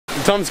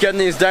Tom's getting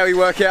his daily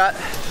workout.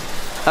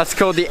 That's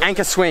called the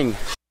anchor swing.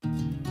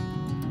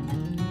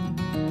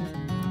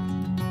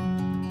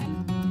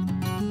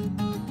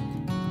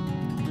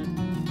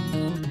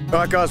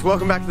 Alright guys,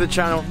 welcome back to the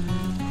channel.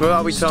 Where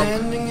are we, Tom?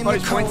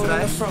 Cottage Point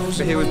today. We're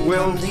here with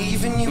Will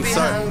and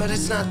So. But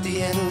it's not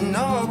the end,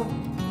 no,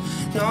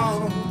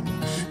 no,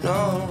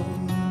 no.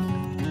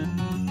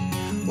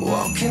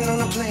 Walking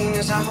on a plane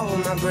as I hold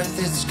my breath.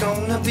 It's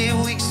gonna be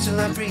weeks till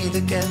I breathe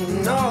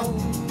again. No,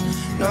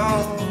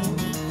 no,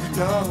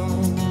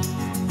 no.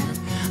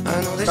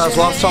 Guys,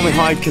 last time we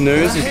hired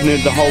canoes and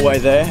canoed the whole way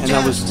there, and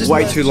that was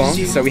way too long.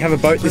 So we have a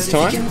boat this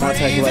time. Might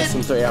take less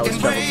than 3 hours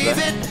travel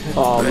today.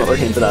 Oh, I'm not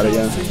looking for that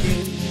again.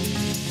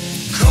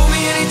 Call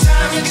me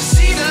anytime, you can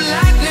see the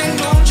lightning.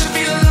 Don't you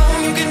feel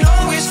alone, you can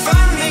always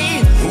find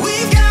me. We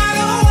got a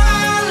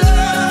wild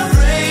love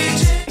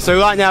raging. So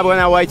right now we're on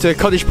our way to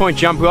Cottage Point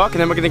Jump Rock,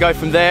 and then we're going to go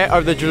from there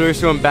over the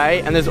Jerusalem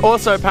Bay. And there's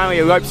also apparently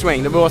a rope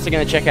swing that we're also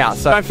going to check out.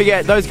 So don't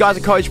forget, those guys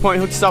at Cottage Point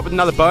hooked us up with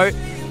another boat.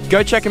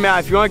 Go check them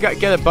out. If you want to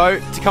get a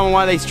boat to come on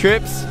one of these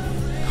trips,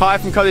 hi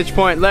from Cottage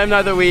Point. Let them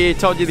know that we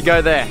told you to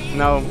go there, and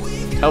they'll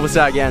help us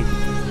out again.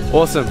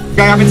 Awesome.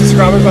 Going up into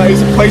subscriber,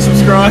 please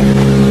subscribe.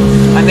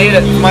 I need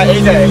it for my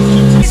e-day.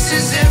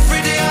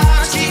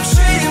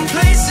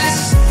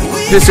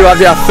 Just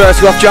arrived at our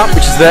first rock jump,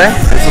 which is there.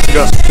 It's also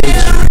got a beach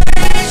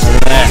over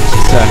there.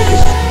 So.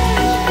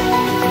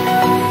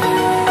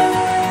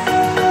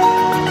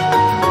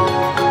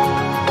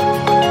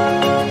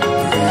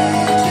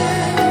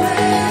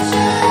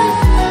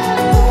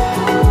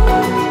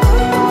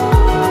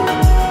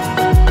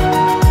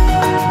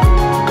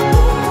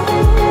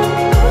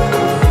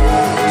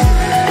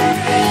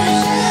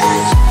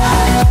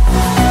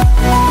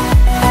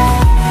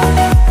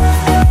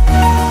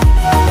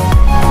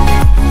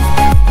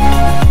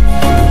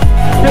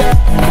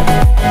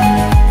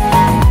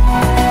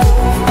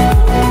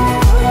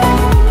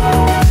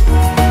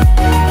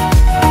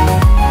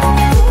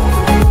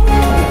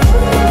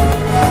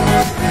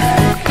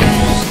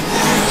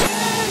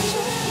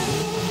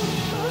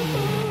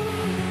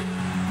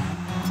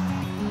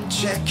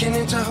 Checking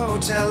into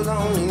hotel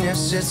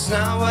loneliness. It's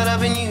not what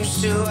I've been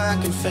used to, I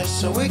confess.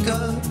 So we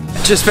good.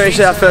 Just finished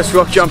our first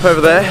rock jump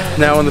over there.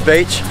 Now on the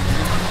beach.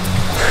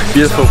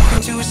 Beautiful.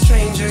 Talking to a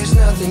stranger is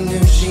nothing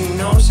new. She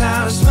knows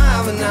how to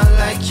smile, but not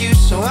like you.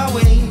 So I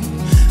wait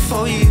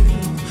for you.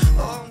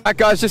 Alright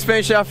guys, just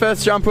finished our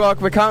first jump rock.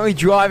 We're currently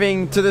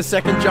driving to the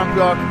second jump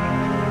rock.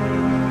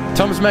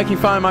 Tom's making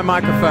fun of my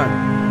microphone.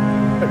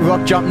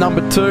 Rock jump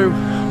number 2.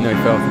 No, he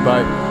fell off the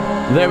boat.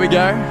 There we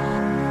go.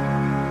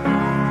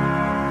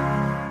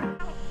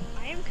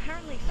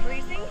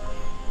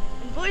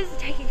 Boys are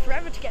taking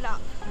forever to get up.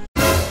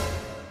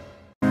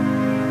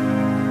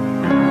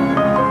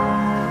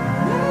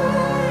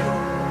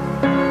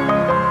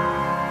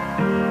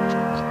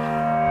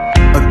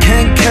 I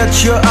can't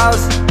catch your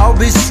eyes, I'll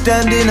be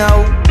standing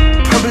out.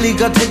 Probably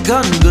got a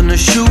gun, gonna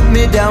shoot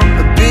me down.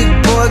 A big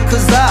boy,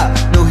 cause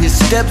I know his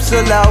steps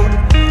are loud.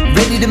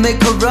 Ready to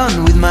make a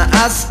run with my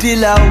eyes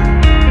still out.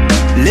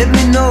 Let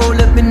me know,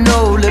 let me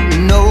know, let me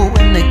know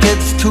when it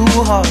gets too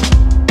hard.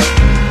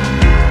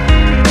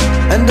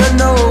 And I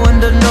know,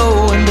 and I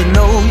know, and I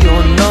know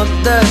you're not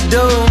that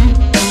dumb.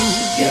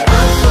 Yeah,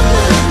 I'm the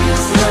man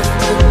who's left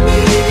to me.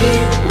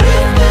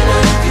 Living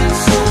acting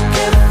so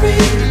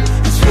carefree.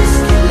 It's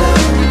risky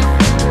love.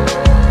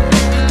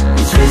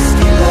 It's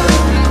risky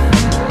love.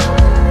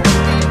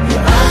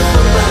 Yeah, I'm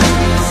the man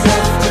who's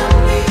left to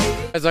me.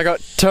 As I got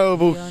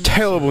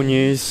terrible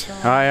news.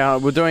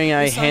 We're doing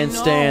a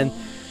handstand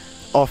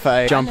off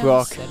a jump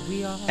rock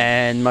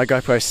and my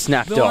GoPro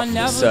snapped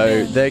off,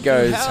 so there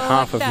goes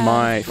half of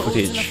my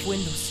footage,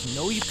 which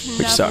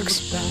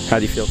sucks. How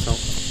do you feel, Tom?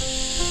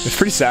 It's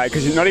pretty sad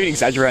because you're not even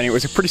exaggerating, it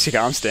was a pretty sick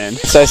arm stand.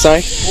 Say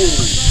something?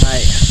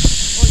 Mate,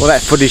 all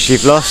that footage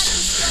you've lost,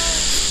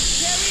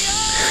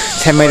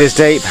 10 metres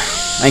deep,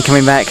 ain't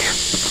coming back.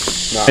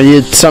 No.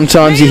 And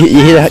sometimes you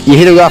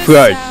hit a rough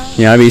road,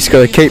 you know, but you just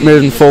got to keep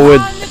moving forward.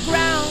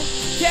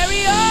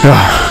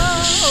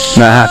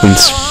 That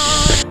happens.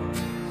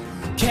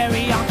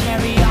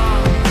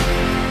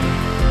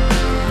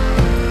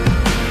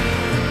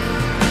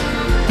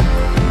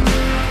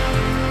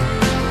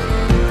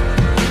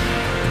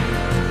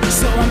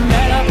 So I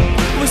met up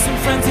with some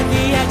friends at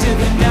the edge of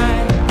the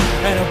night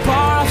at a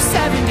bar of 75.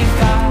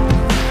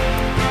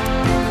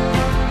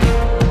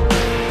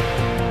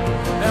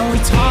 And we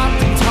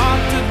talked and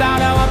talked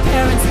about how our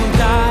parents will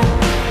die,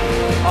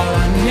 all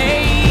our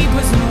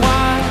neighbors and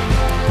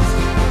wives.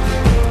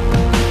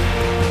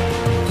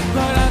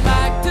 But I'd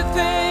like to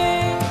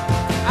think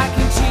I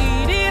can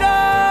cheat it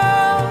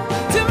all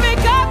to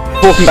make up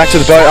for. Walking back to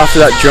the boat after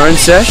that drone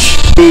sesh.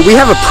 We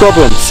have a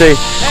problem. See,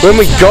 when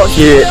we got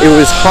here it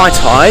was high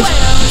tide,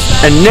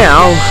 and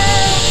now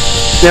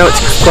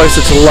it's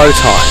closer to low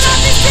tide.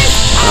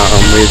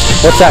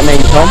 What's that mean,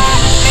 Tom?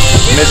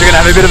 It means we're going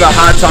to have a bit of a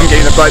hard time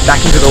getting the boat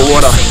back into the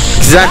water.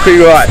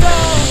 Exactly right.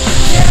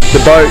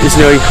 The boat is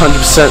nearly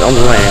 100% on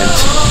land.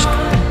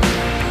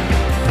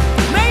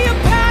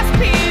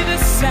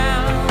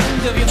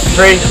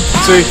 3,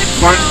 2,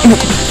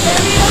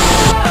 1.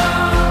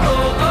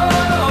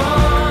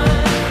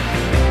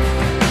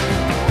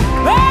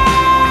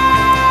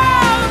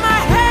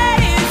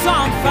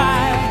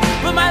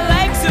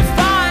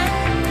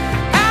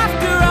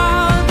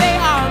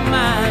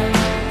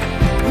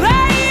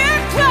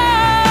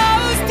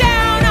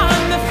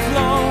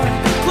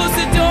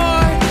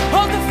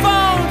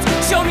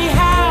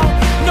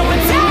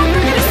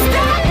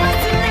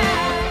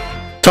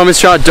 Tom is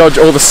trying to dodge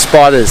all the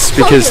spiders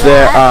because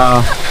there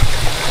are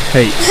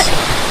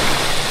heaps.